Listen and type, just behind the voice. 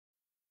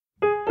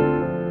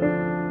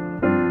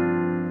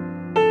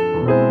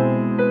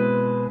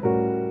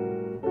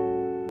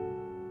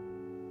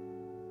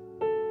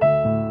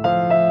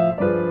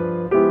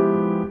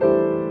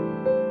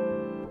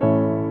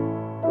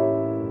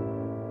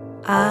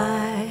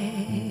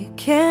I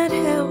can't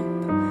help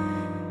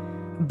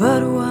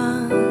but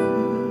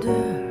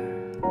wonder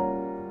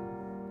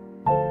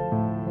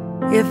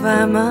if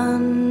I'm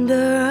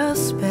under a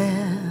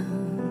spell.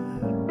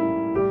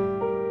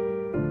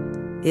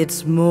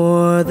 It's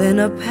more than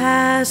a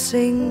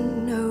passing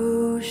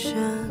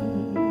notion.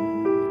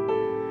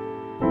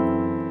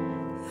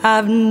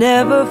 I've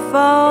never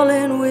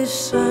fallen with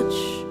such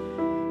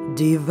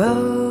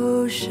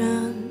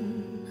devotion.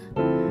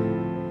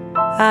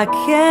 I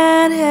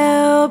can't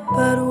help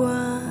but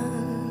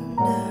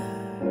wonder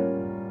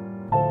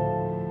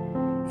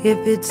if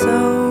it's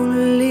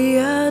only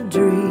a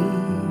dream.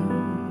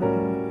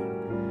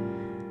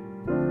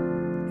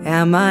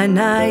 Am I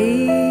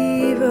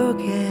naive or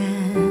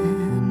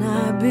can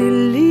I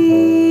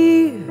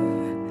believe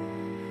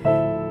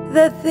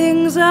that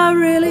things are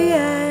really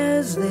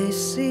as they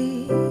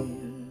seem?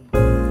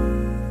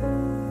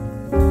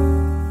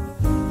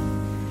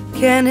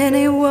 Can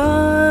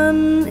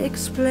anyone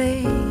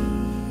explain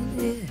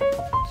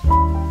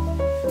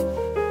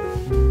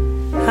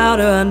how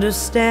to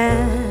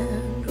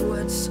understand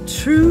what's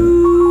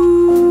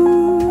true?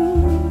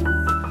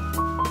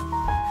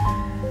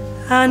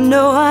 I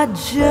know I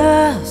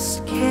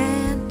just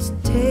can't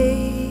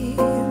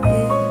tame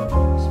it.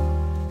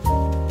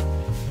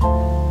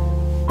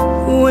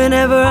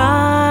 Whenever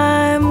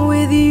I'm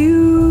with you,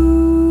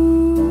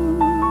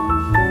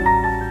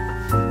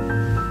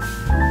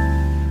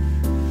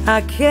 I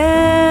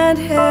can't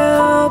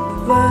help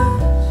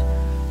but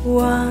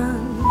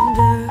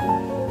wonder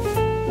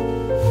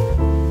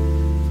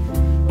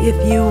if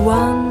you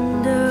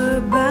wonder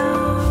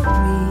about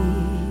me.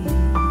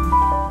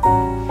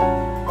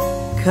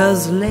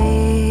 'Cause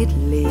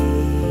lately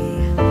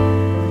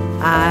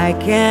I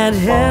can't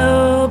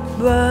help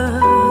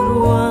but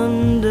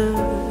wonder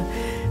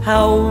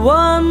how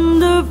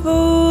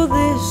wonderful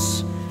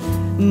this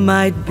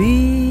might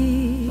be.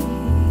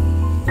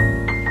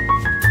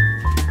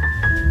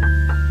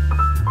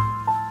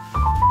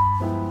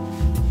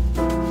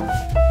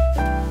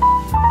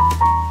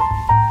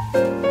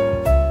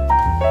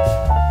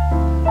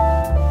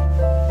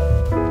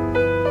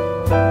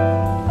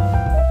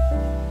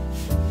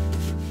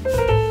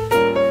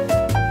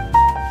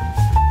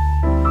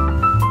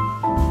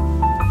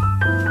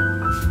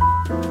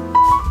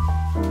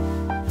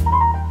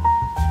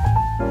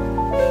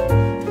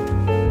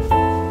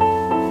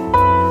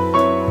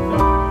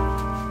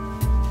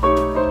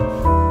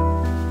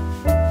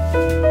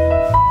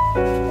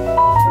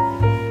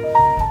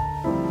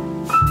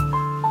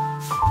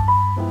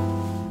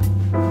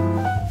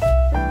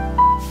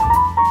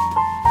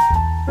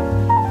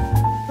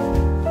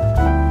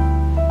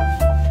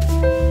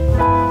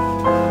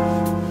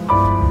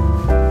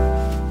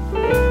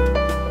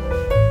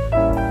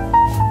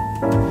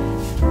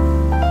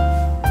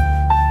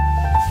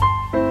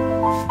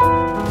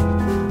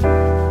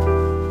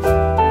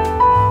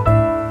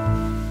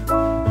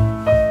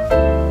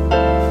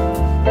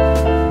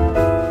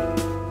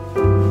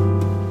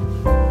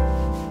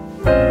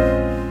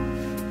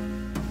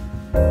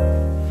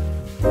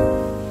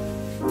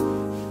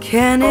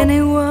 Can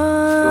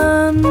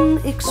anyone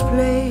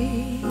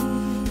explain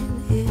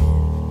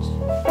it?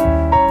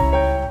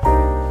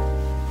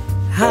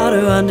 How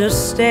to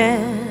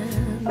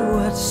understand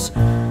what's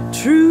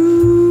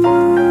true?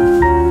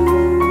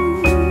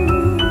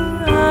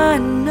 I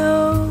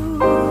know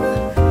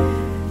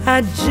I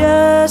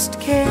just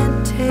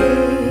can't take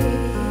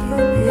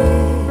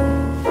it.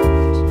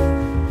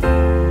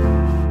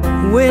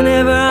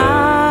 Whenever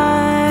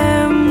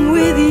I'm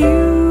with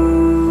you,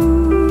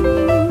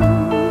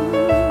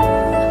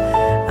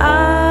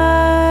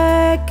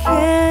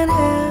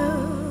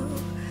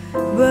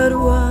 but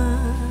wonder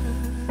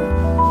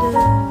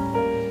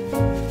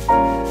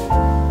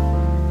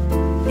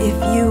if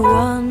you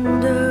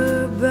wonder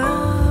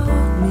about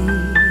me.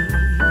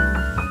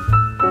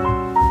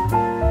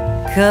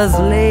 'Cause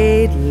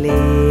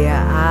lately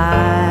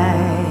I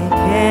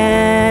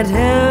can't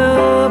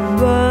help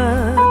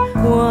but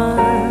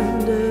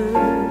wonder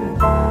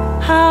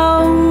how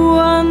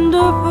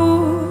wonderful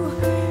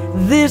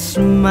this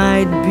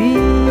might be.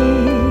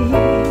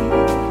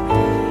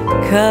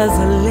 'Cause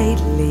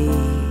lately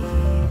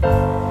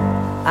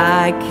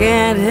I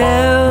can't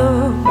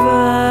help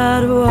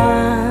but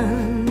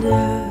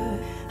wonder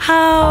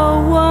how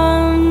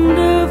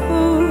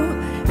wonderful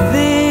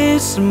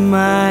this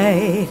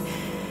might